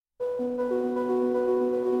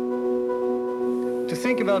To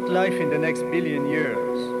think about life in the next billion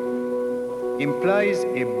years implies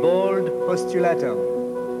a bold postulatum,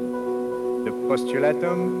 the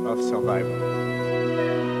postulatum of survival.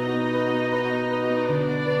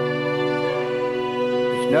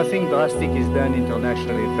 If nothing drastic is done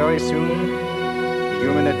internationally very soon,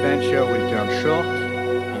 human adventure will turn short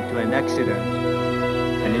into an accident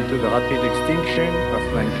and into the rapid extinction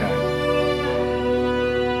of mankind.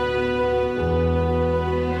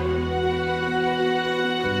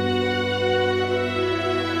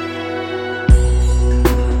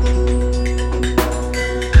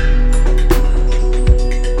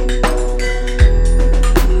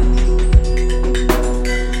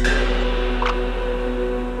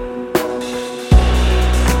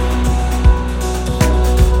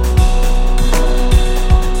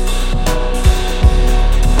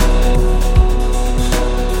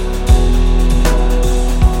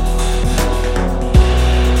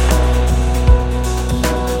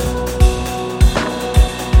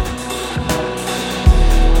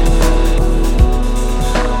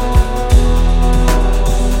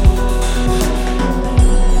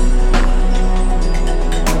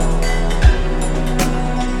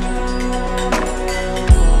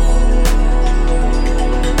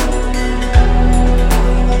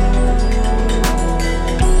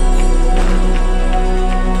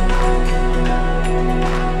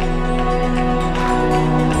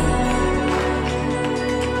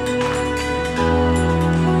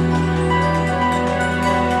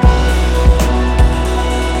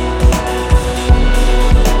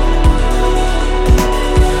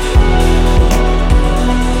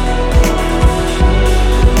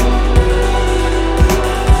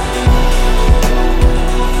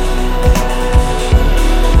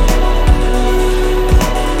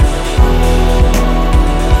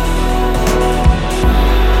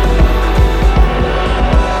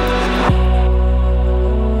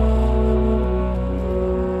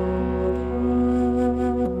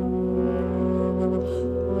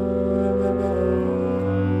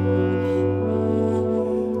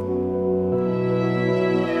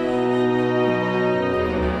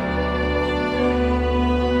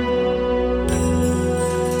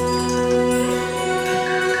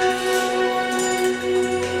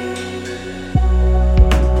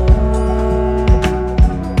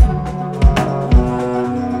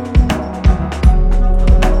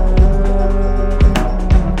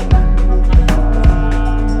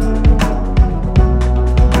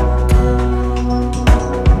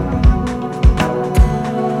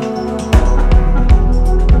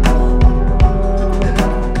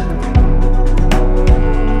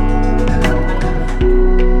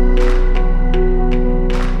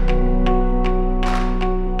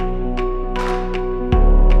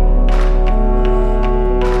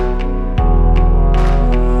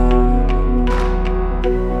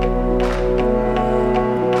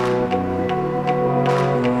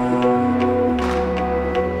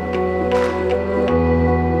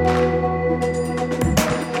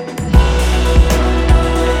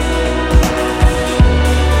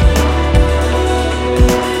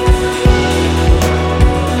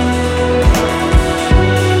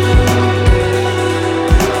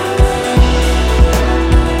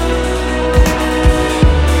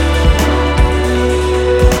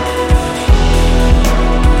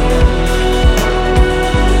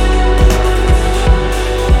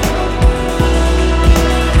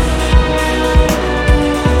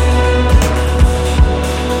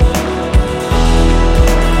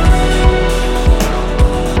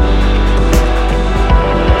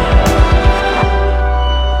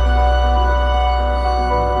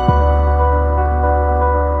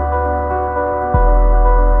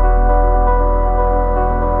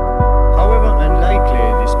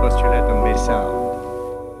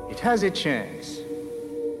 Has a chance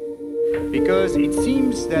because it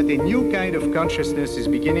seems that a new kind of consciousness is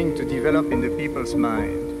beginning to develop in the people's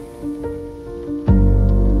mind.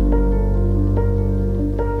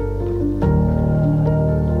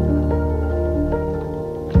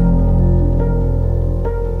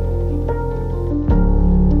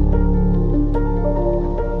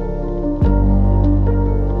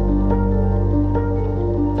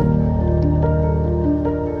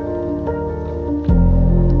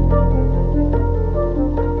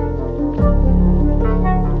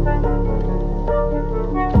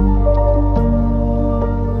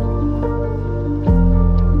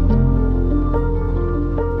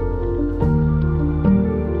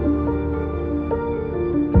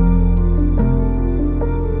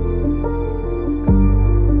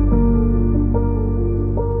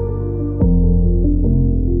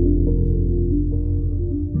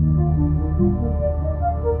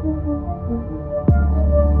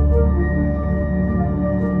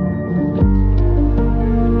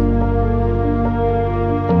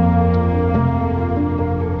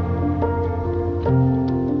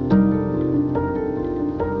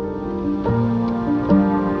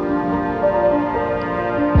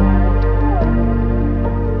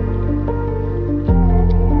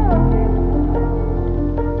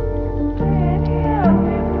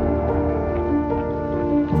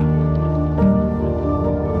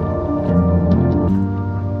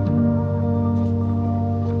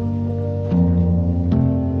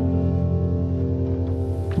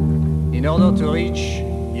 order to reach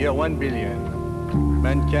year 1 billion,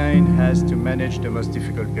 mankind has to manage the most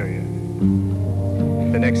difficult period,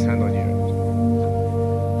 the next 100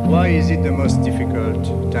 years. Why is it the most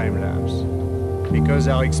difficult time lapse? Because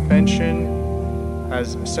our expansion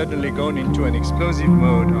has suddenly gone into an explosive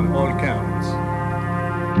mode on all counts.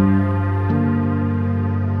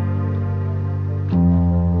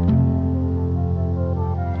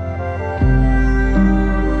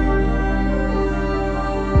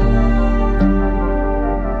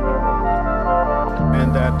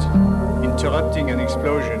 And that interrupting an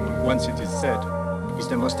explosion once it is set is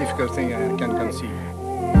the most difficult thing I can conceive.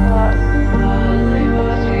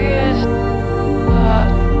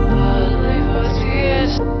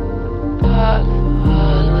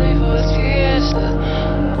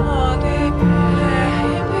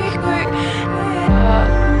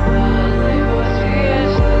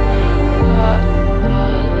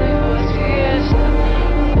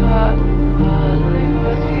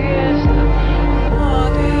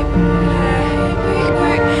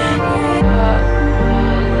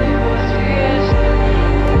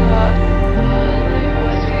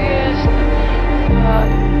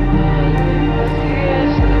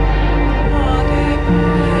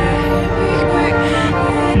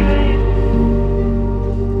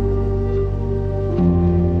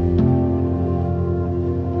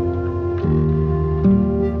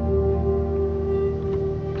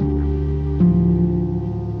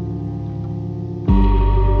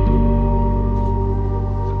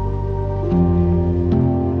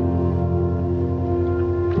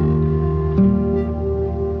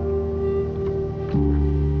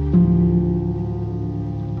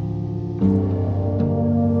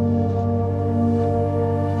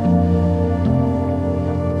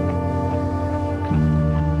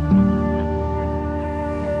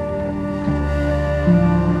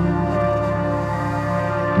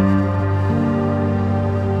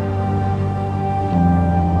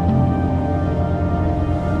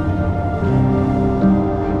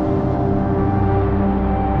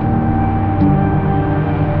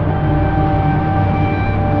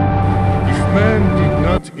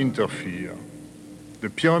 Interfere, the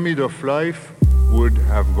pyramid of life would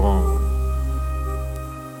have grown.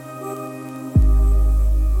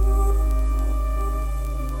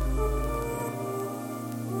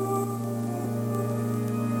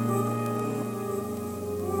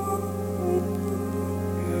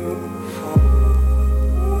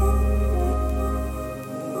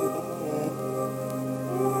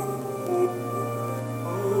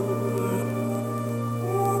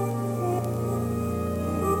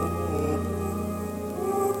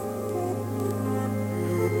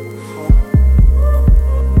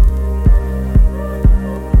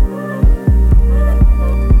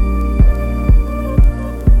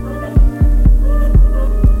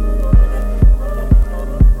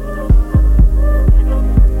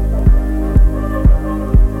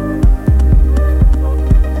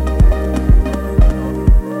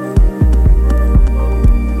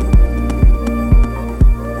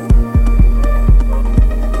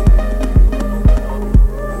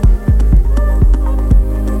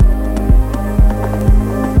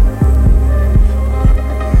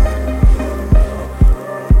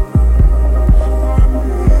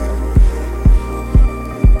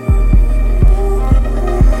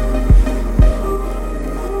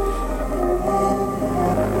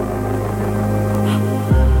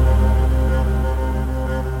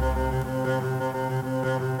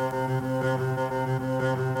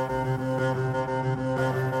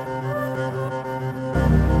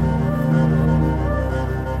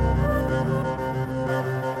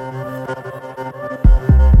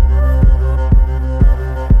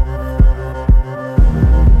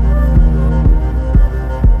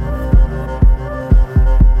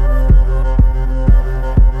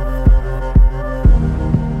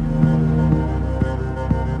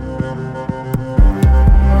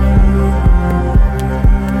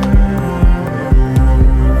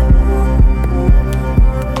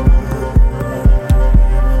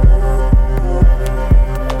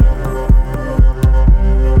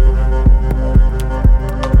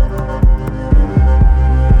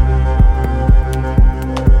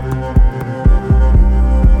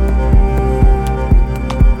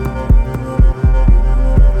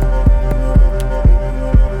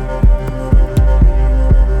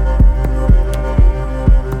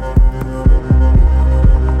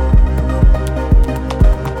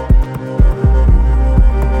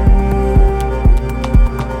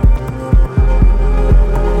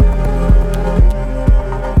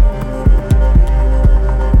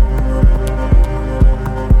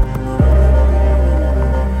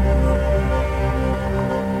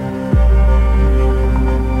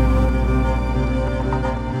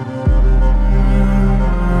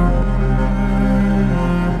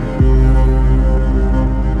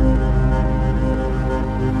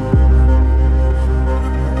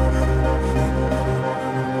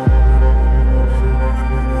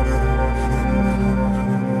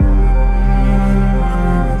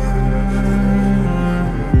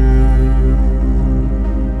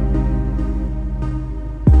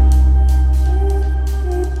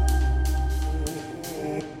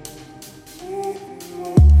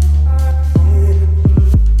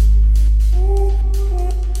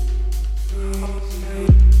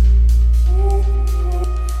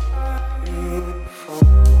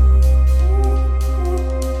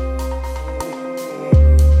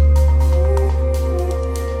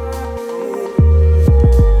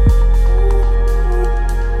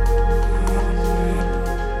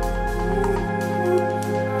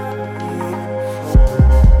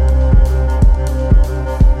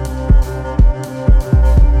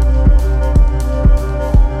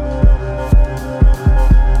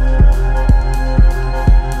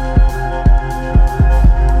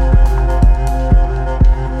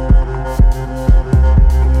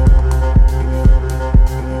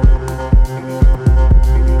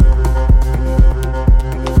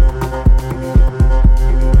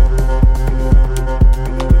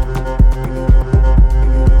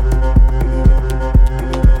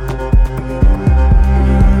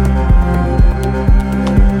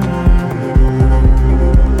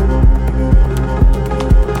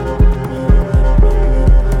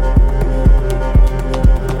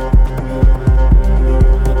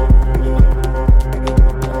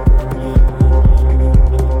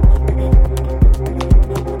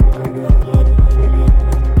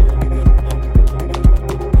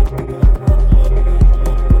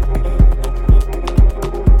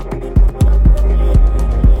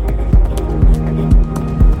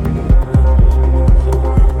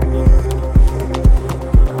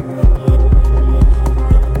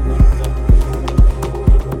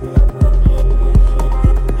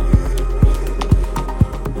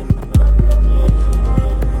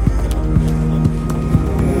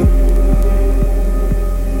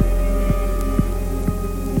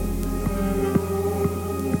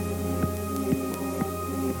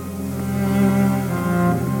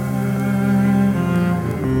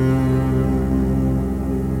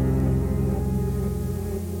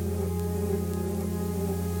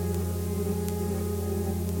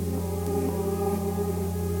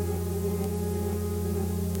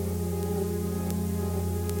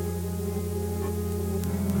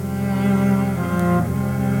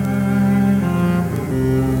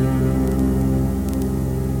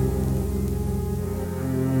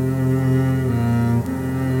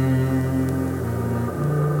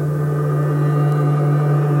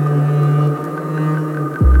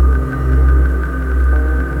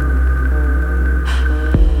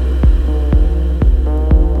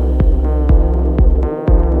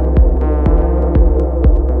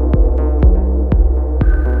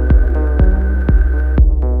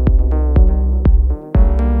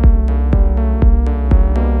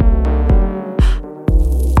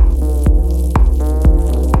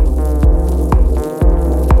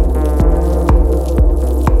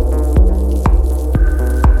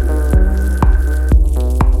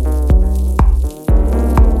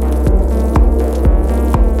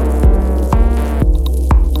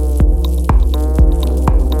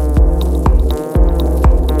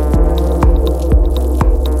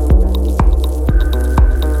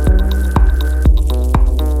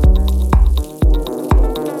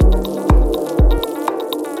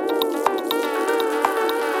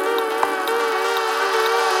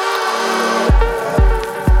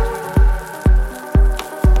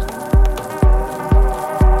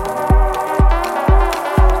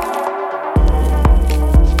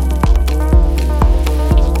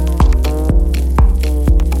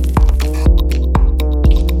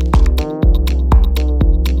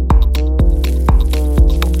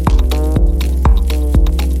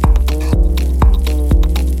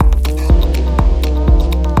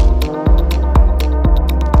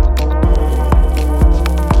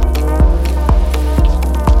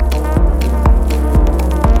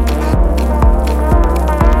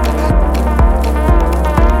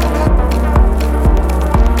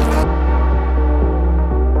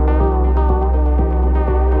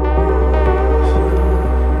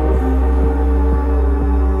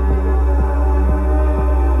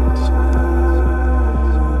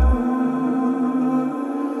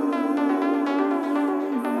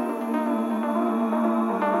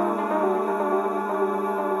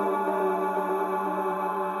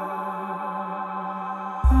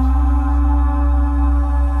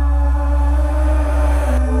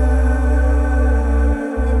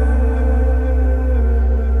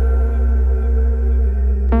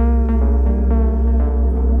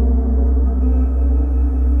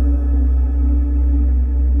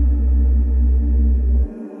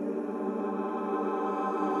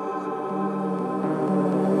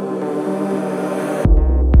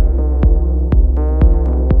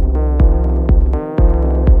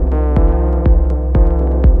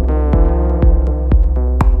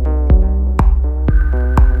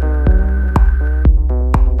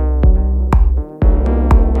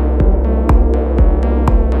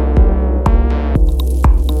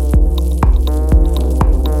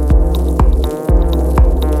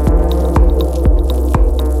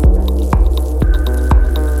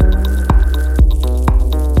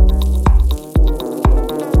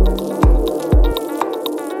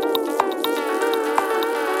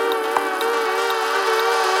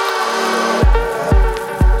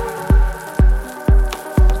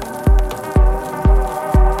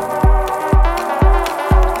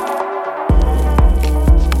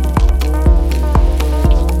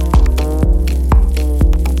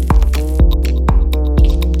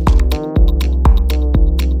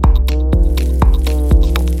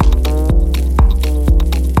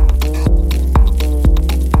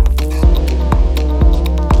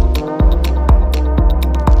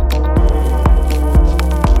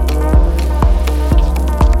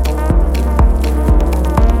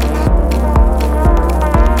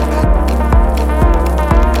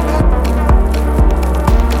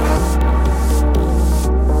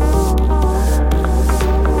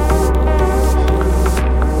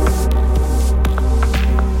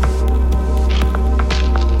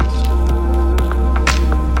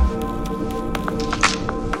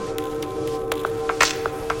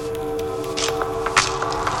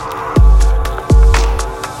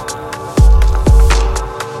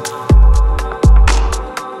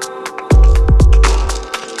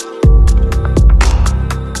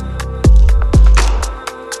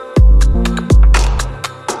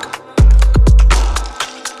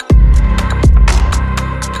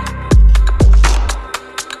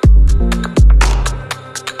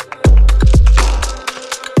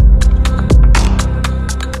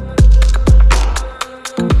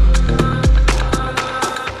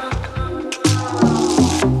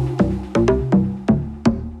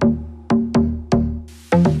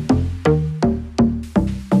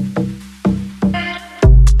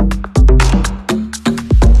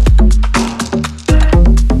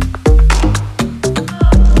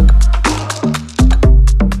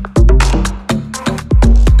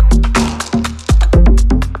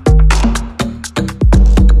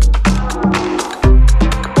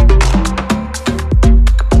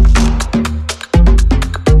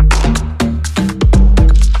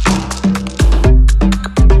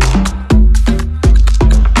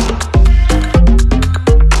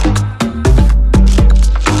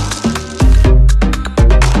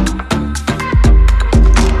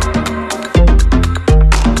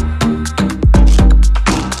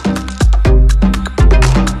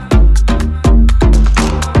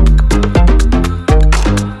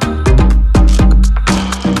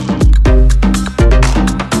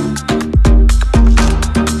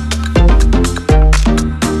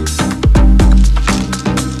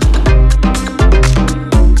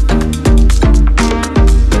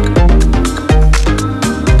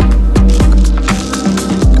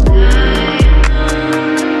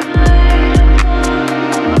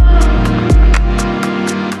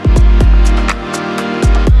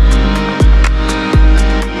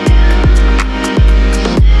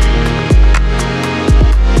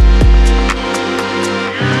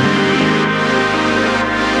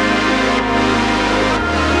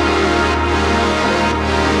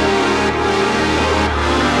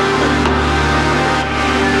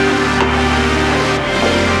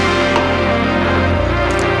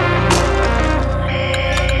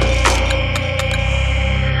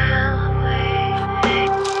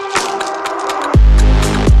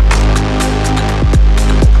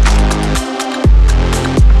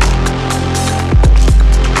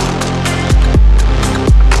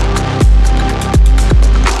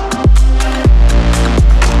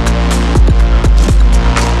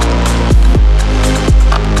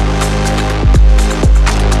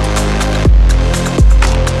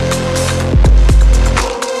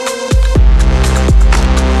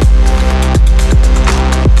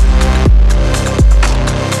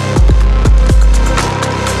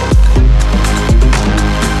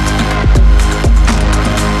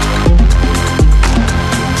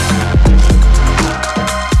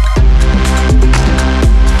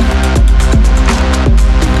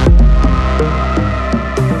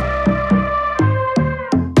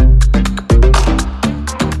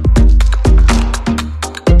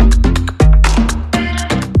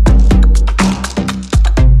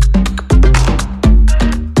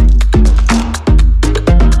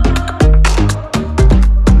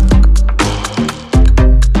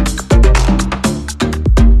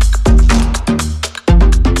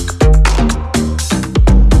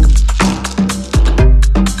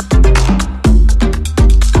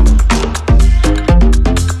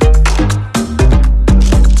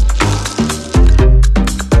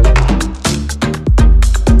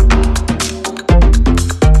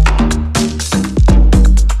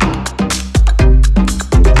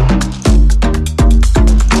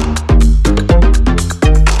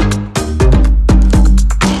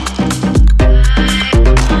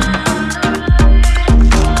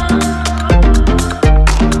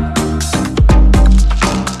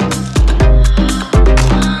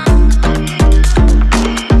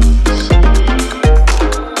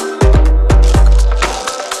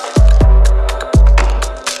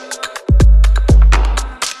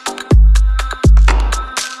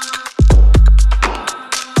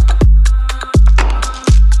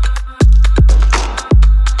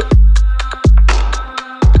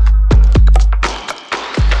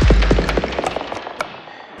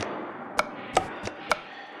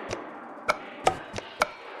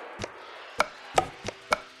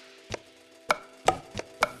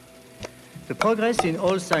 progress in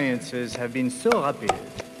all sciences have been so rapid,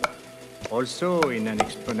 also in an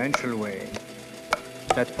exponential way,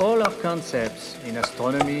 that all our concepts in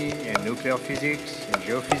astronomy and nuclear physics and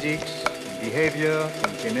geophysics, in behavior,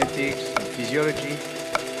 in genetics, in physiology,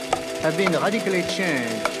 have been radically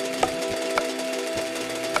changed.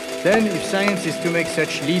 Then, if science is to make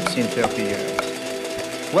such leaps in 30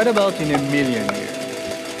 years, what about in 1,000,000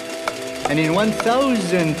 years? And in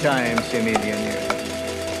 1,000 times 1,000,000 years?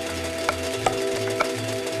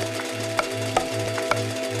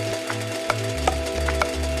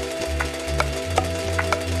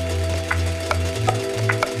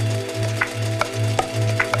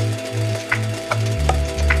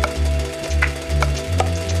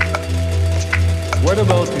 What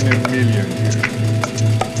about in 1,000,000 years?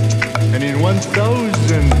 And in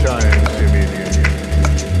 1,000 times 1,000,000 years?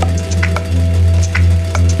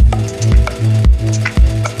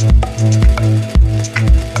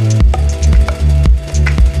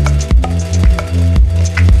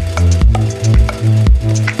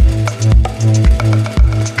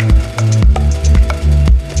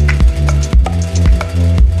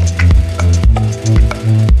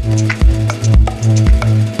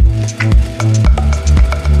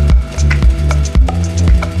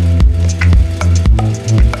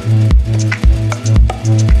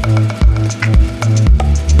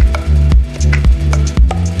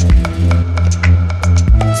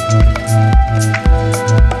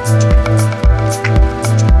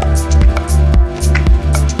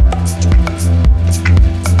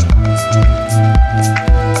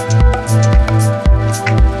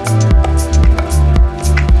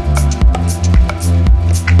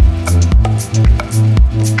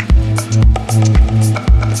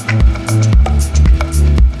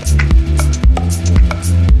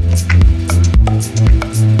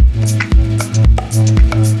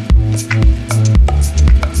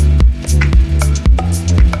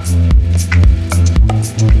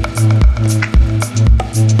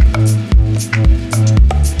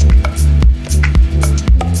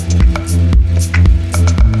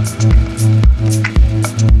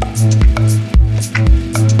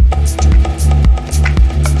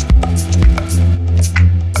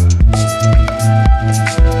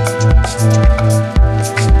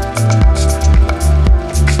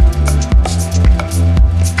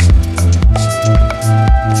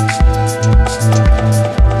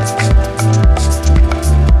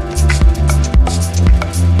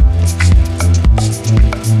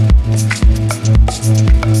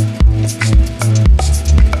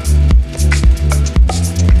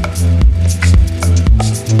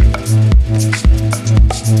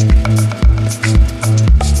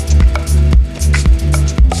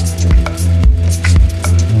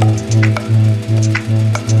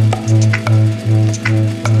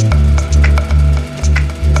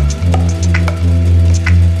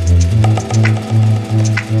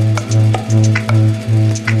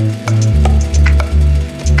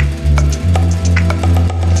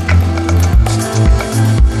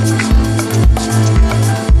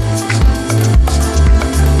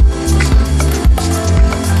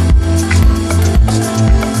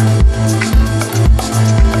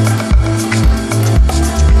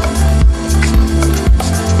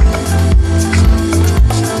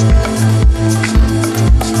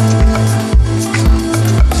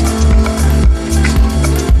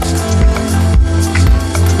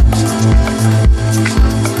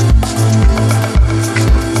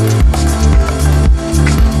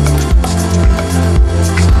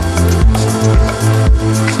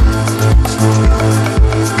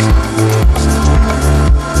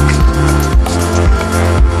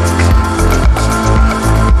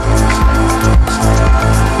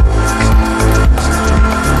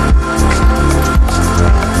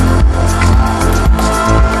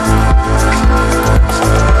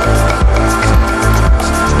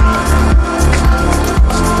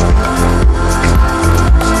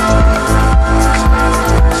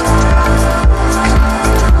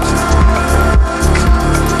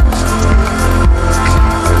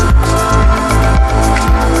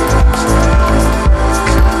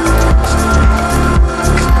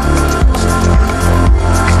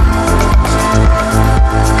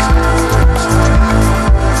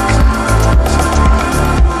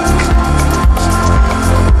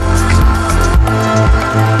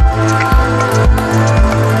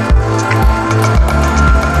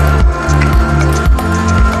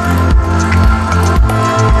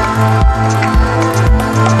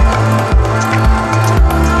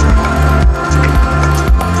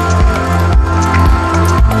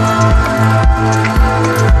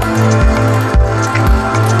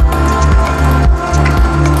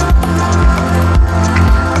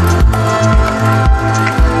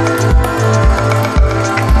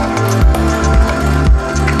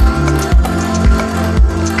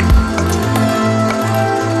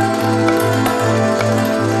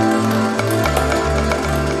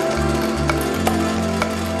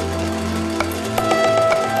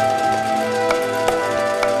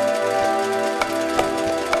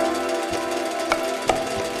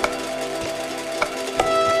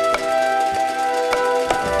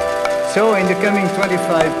 coming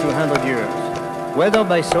 25 to 100 years, whether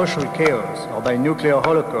by social chaos or by nuclear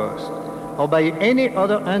holocaust or by any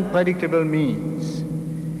other unpredictable means,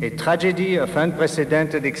 a tragedy of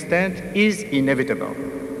unprecedented extent is inevitable.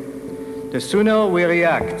 The sooner we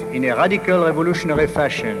react in a radical revolutionary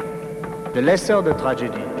fashion, the lesser the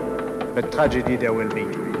tragedy, but tragedy there will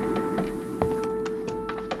be.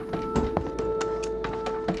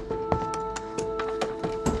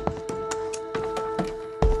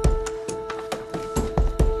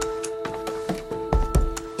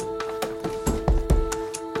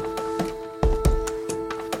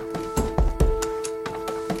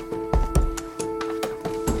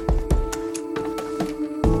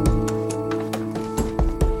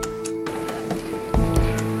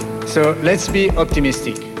 So let's be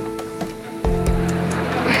optimistic.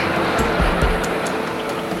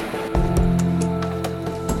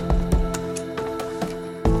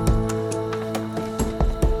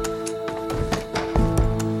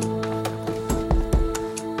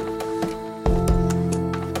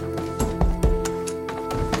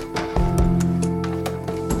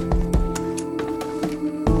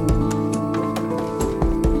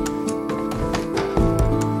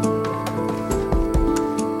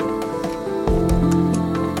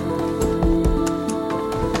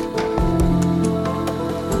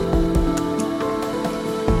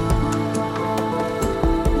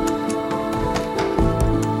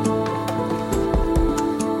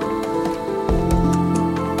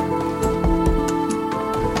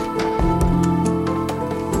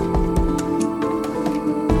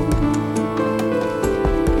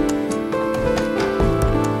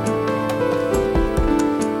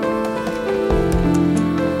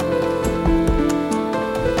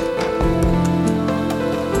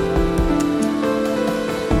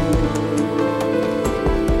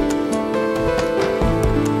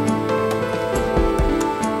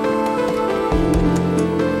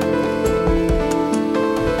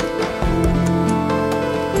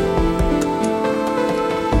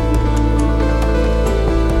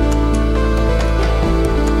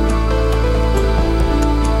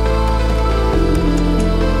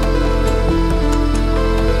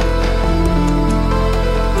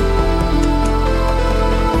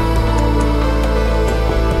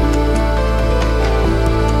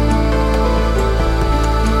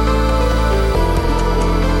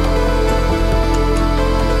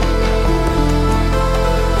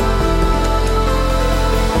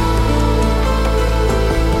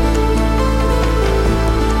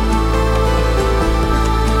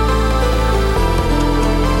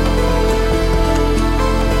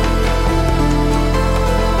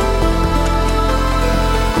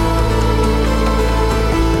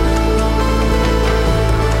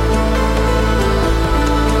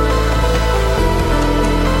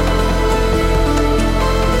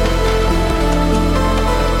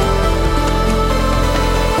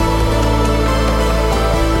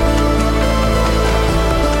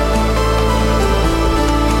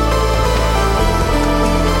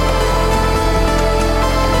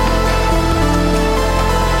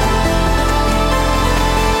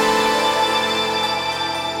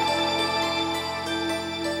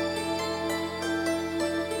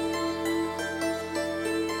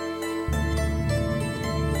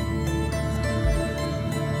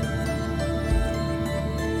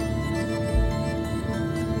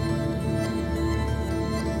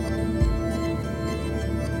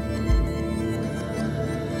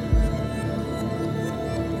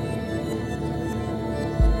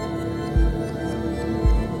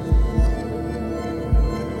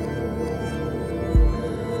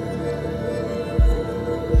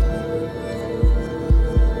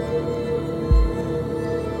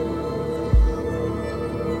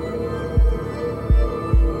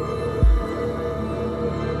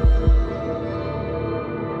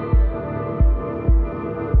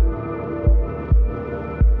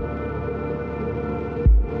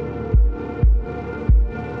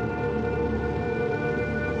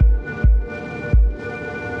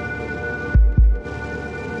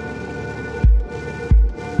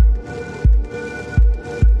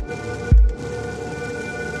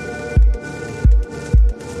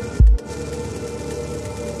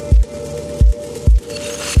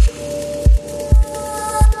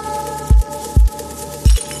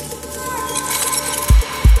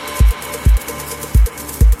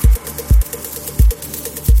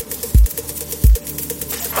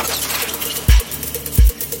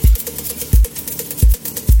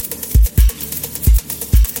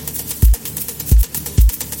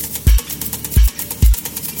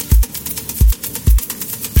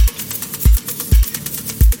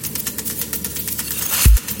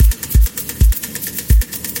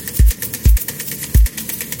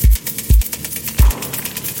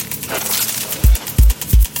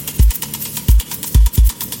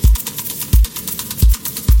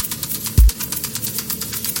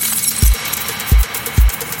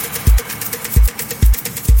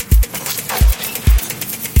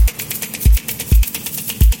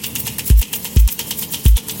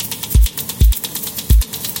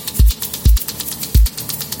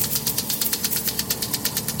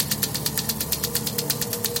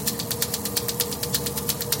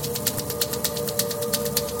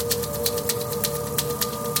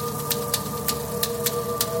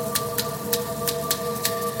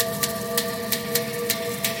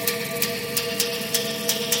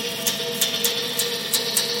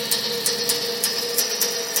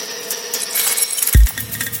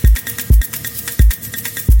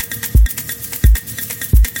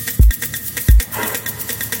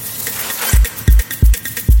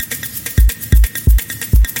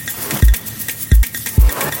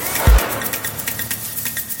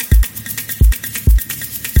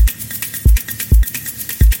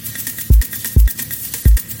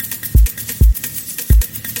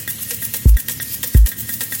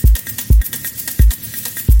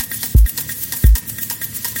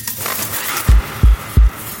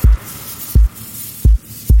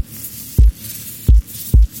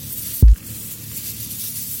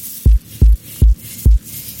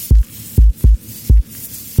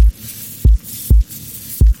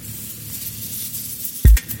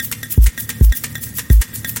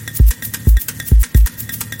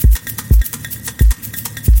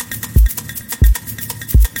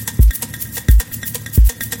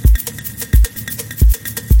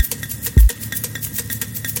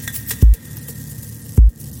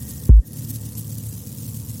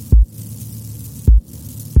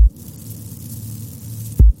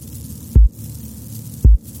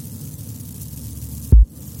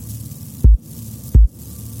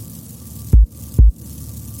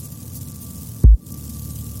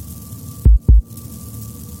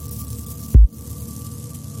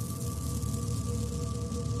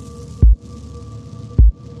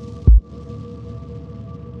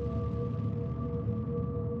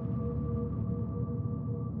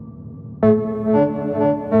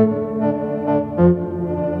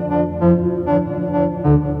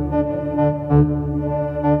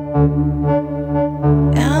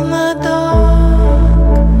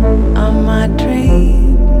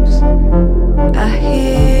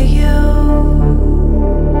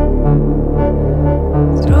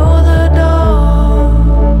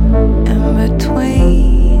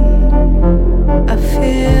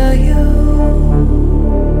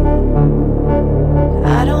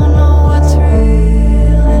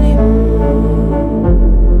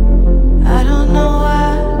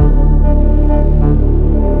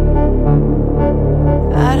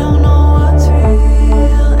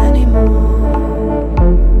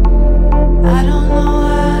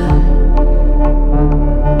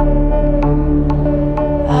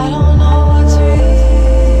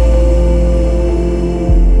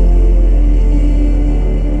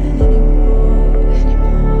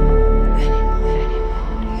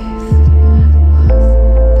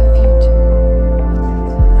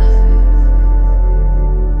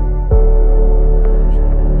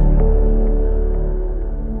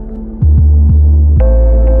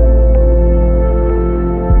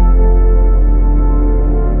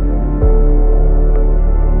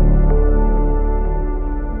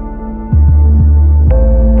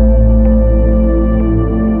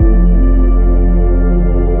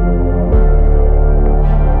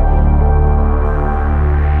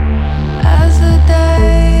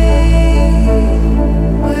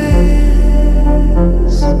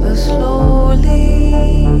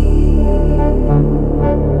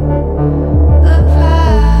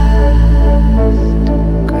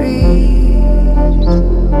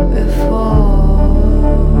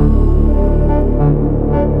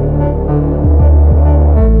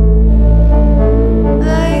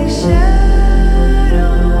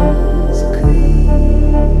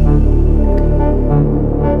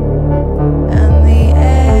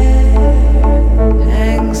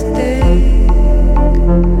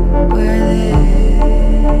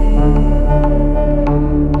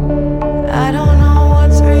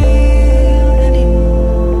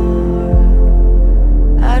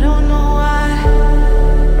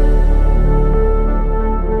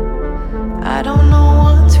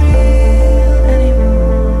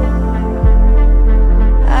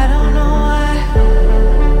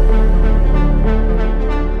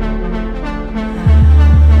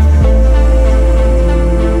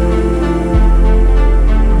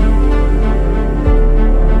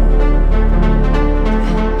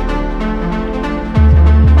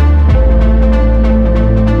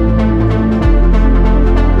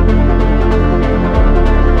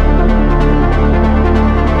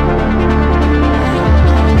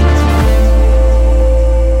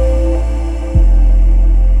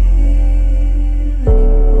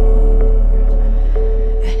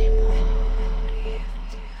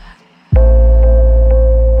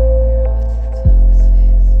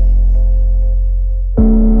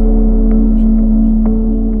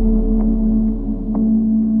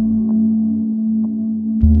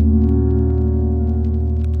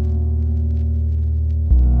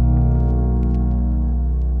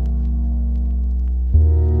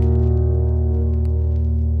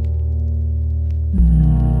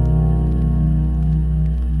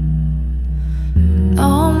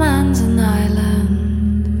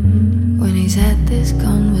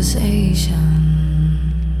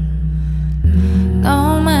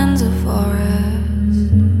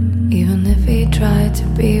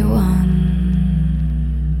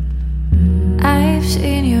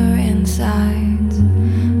 seen your insides,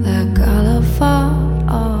 they're colorful,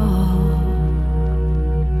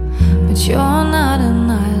 but you're not an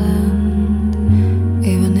island,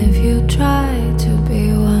 even if you try to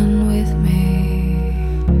be one with me.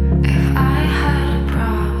 If I had a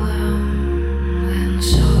problem, then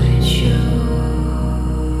so did you.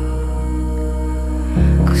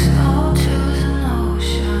 'Cause O2's an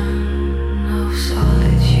ocean of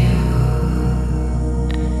solitude.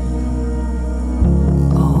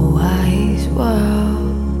 Oh, wise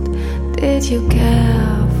world, did you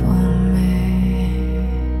care for me?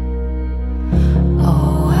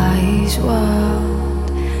 Oh, wise world,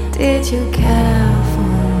 did you care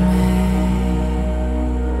for me?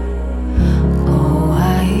 Oh,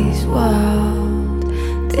 wise world,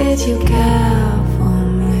 did you care for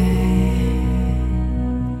me?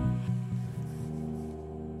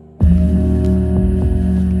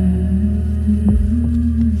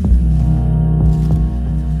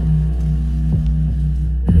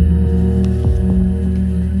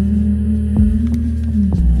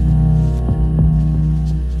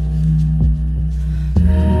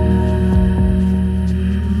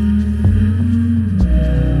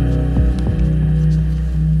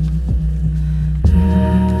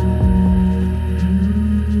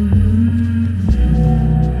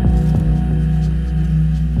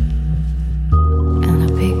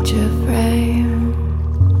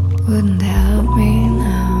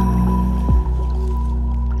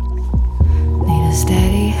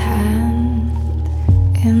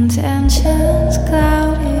 Intentions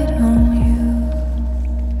clouded on you,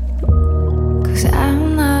 'cause I'm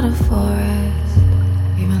not a forest,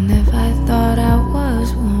 even if I thought I was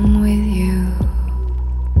one with you.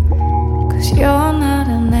 'Cause you're not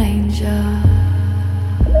an angel,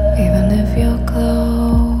 even if you're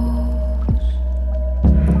close.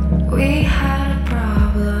 We had a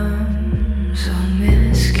problem so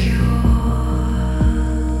minuscule,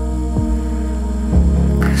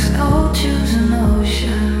 'cause O2's an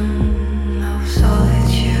ocean of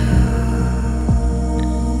solitude.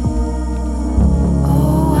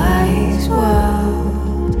 Oh, wise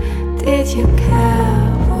world, did you care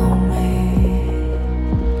for me?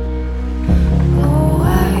 Oh,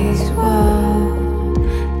 wise world,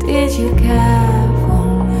 did you care for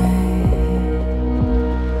me?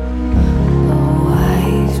 Oh,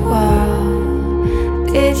 wise world,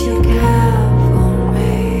 did you care for me?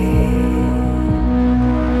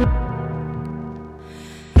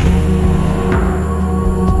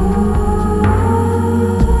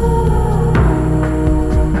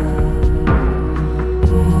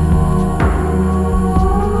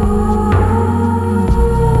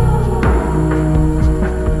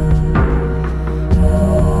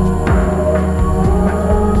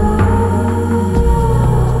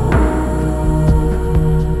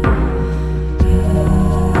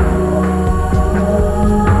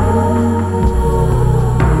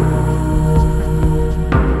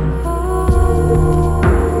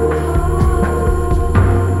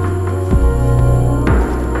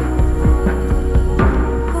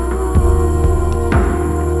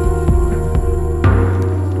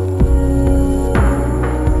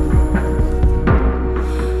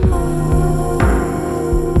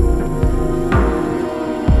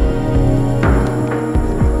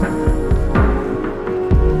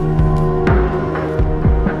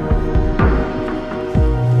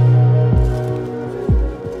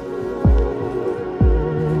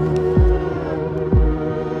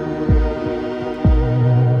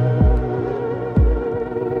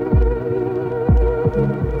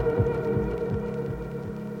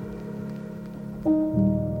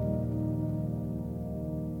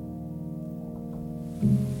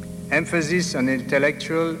 Emphasis on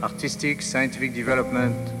intellectual, artistic, scientific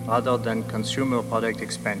development rather than consumer product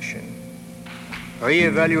expansion.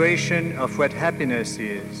 Re-evaluation of what happiness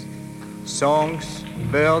is. Songs,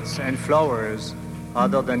 birds, and flowers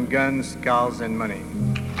rather than guns, cars, and money.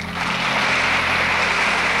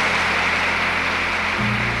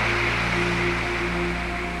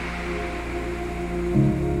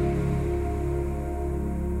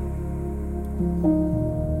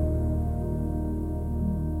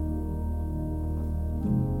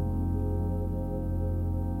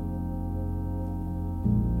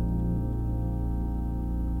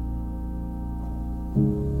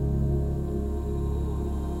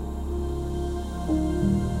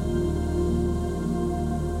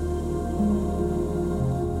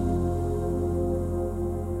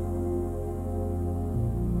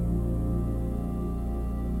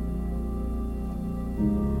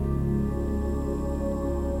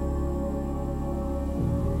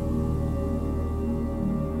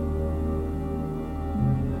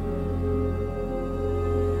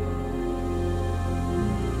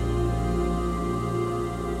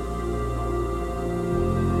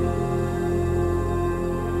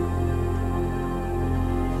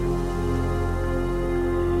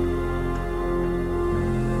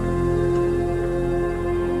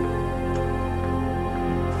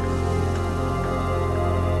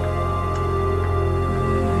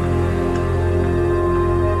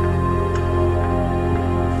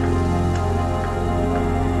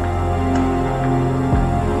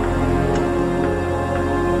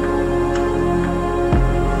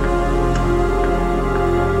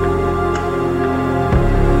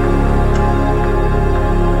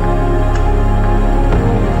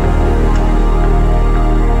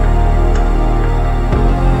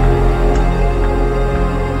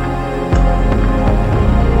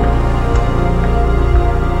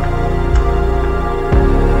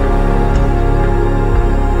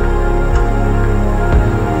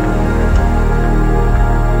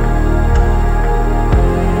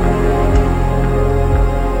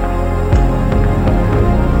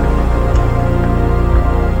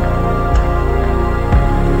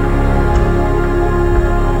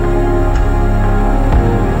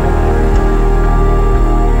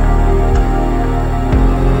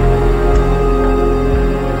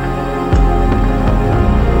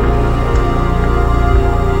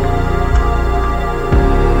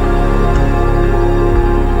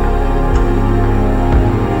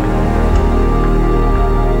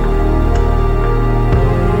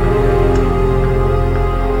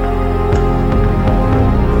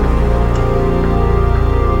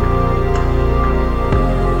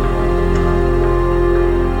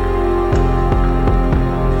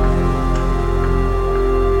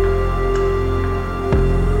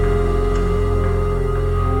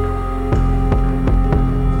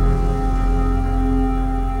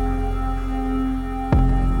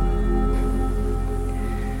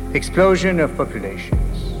 explosion of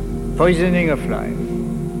populations, poisoning of life,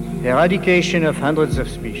 eradication of hundreds of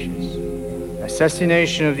species,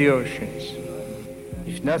 assassination of the oceans.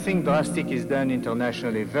 If nothing drastic is done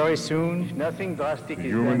internationally very soon,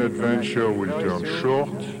 human adventure will turn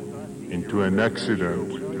short into an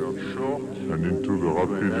accident and into the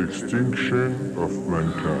rapid extinction of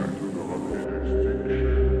mankind.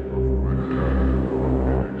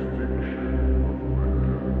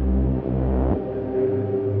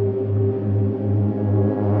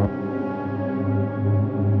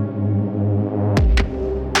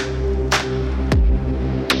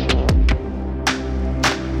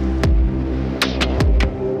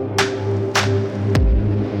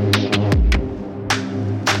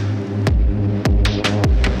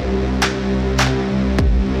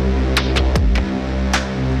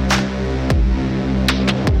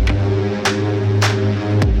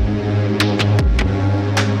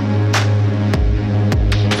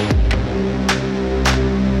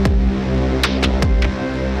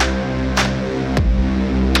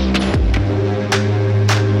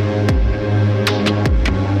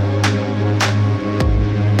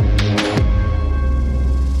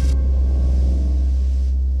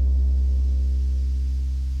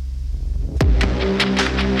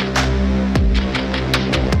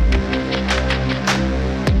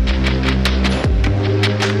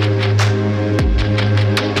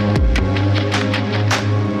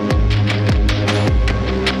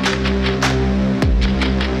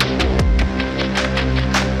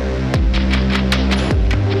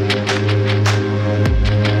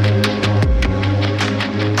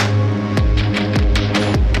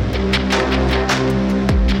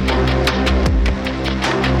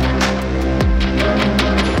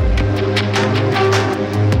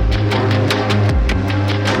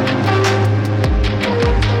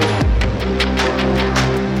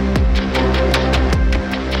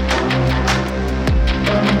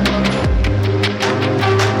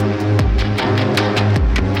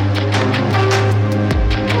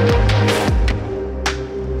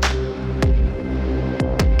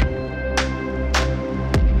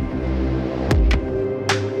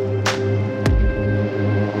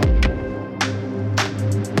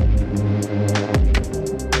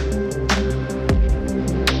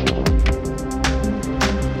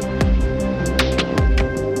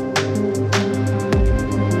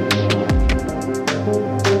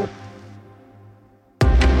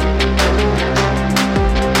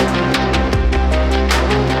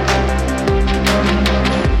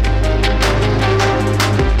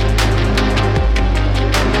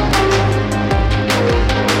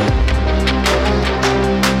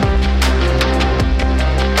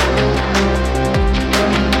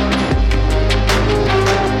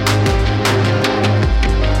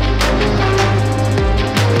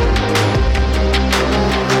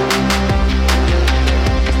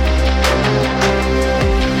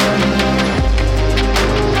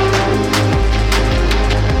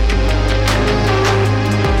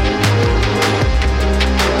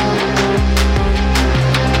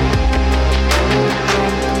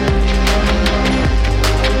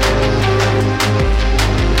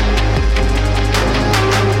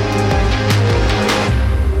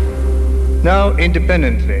 Now,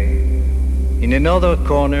 independently, in another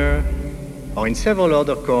corner or in several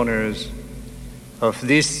other corners of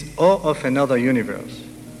this or of another universe,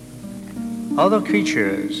 other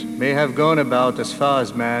creatures may have gone about as far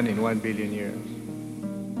as man in 1 billion years.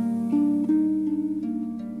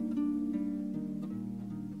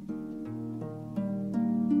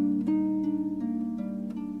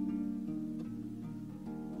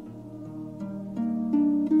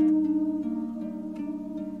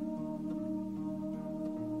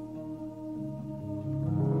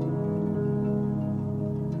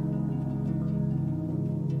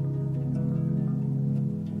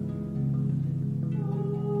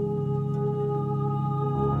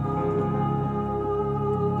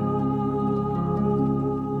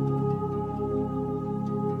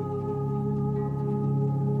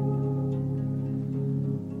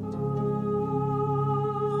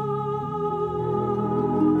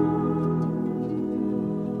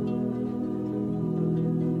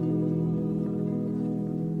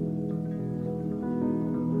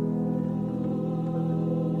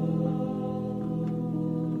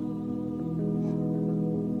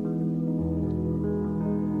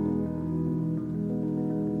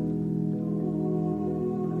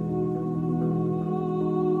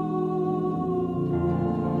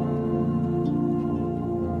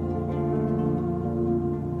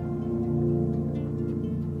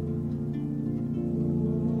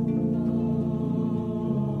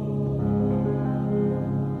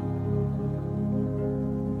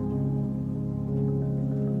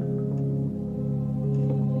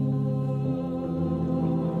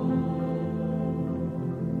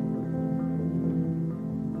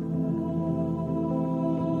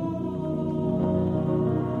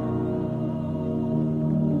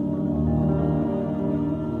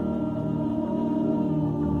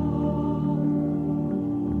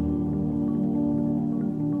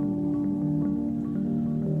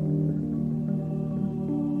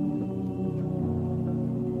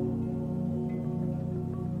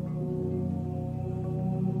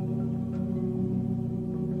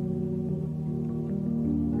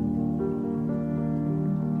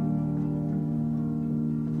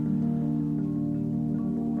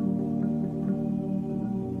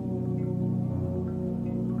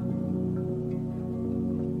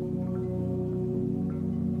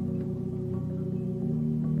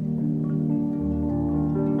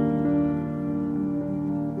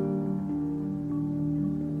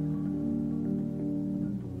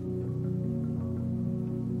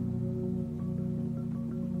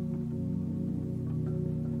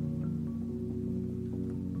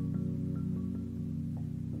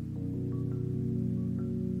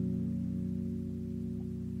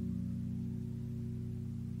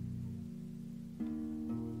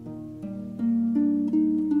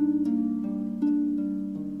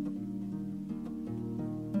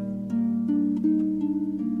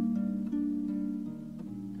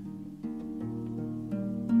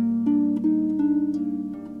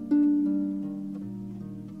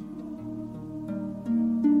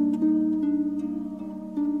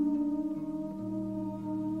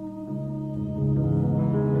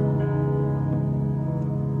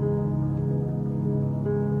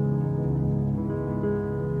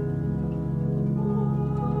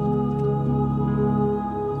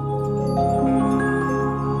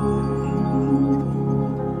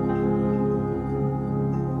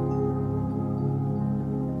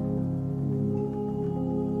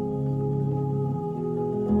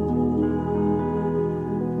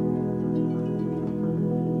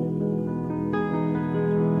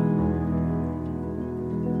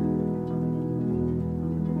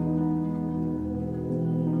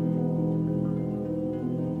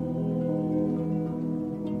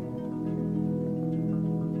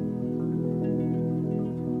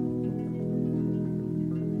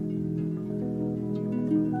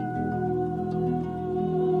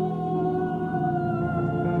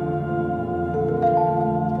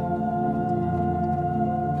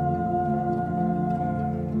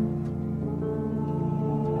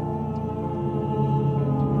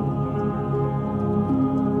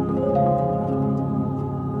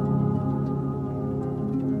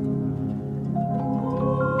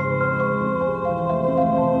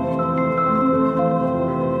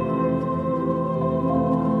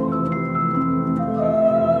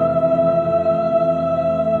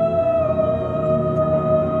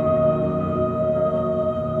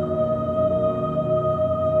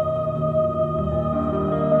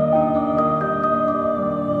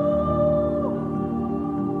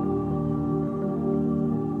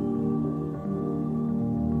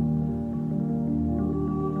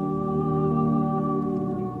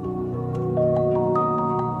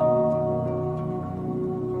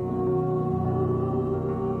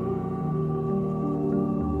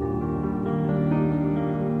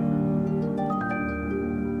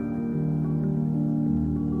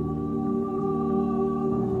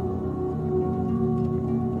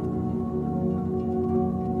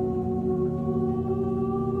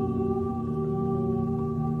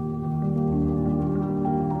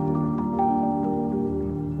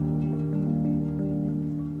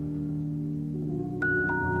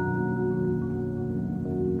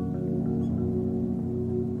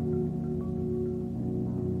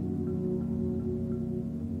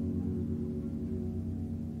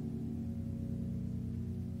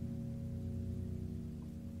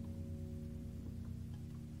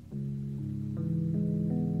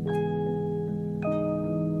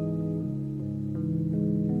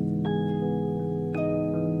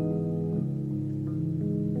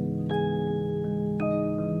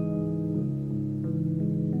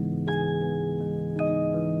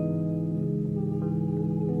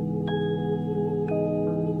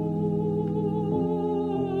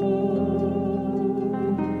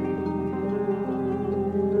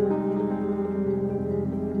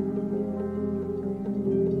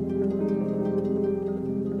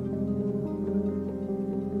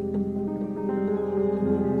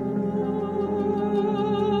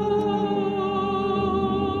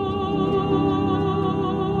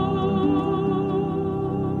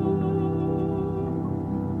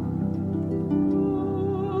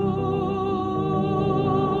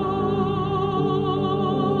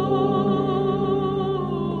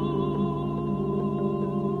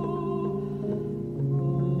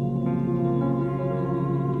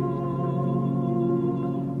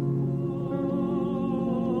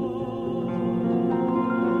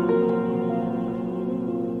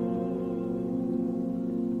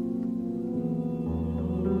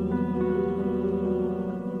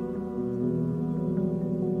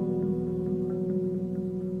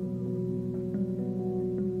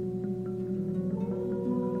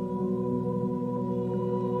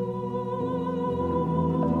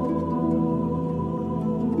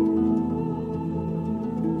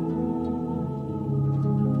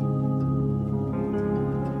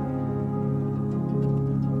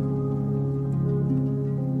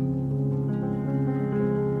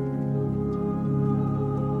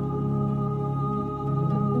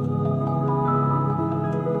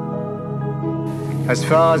 As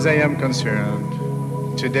far as I am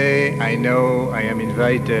concerned, today I know I am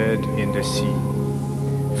invited in the sea.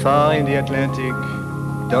 Far in the Atlantic,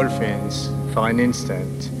 dolphins, for an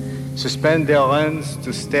instant, suspend their runs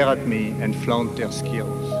to stare at me and flaunt their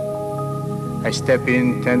skills. I step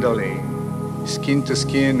in tenderly, skin to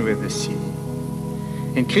skin with the sea.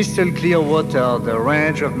 In crystal clear water, the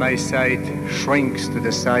range of my sight shrinks to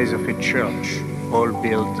the size of a church, all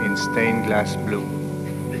built in stained glass blue.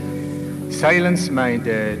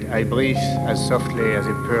 Silence-minded, I breathe as softly as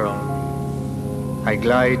a pearl. I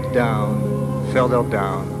glide down, further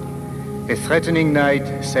down. A threatening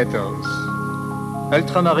night settles.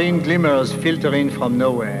 Ultramarine glimmers filter in from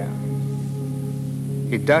nowhere.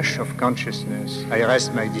 A dash of consciousness, I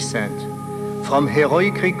rest my descent. From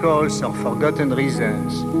heroic recalls or forgotten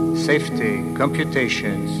reasons, safety,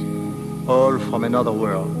 computations, all from another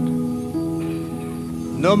world.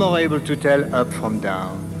 No more able to tell up from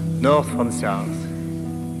down, north from south.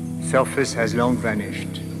 Surface has long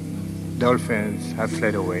vanished. Dolphins have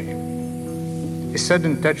fled away. A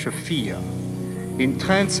sudden touch of fear. In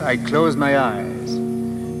trance, I close my eyes.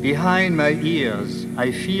 Behind my ears,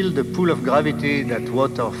 I feel the pull of gravity that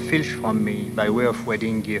water filch from me by way of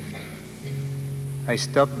wedding gift. I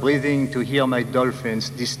stop breathing to hear my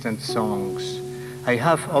dolphins' distant songs. I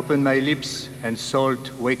half open my lips and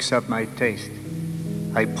salt wakes up my taste.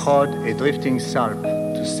 I prod a drifting salp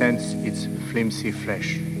to sense its flimsy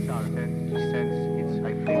flesh.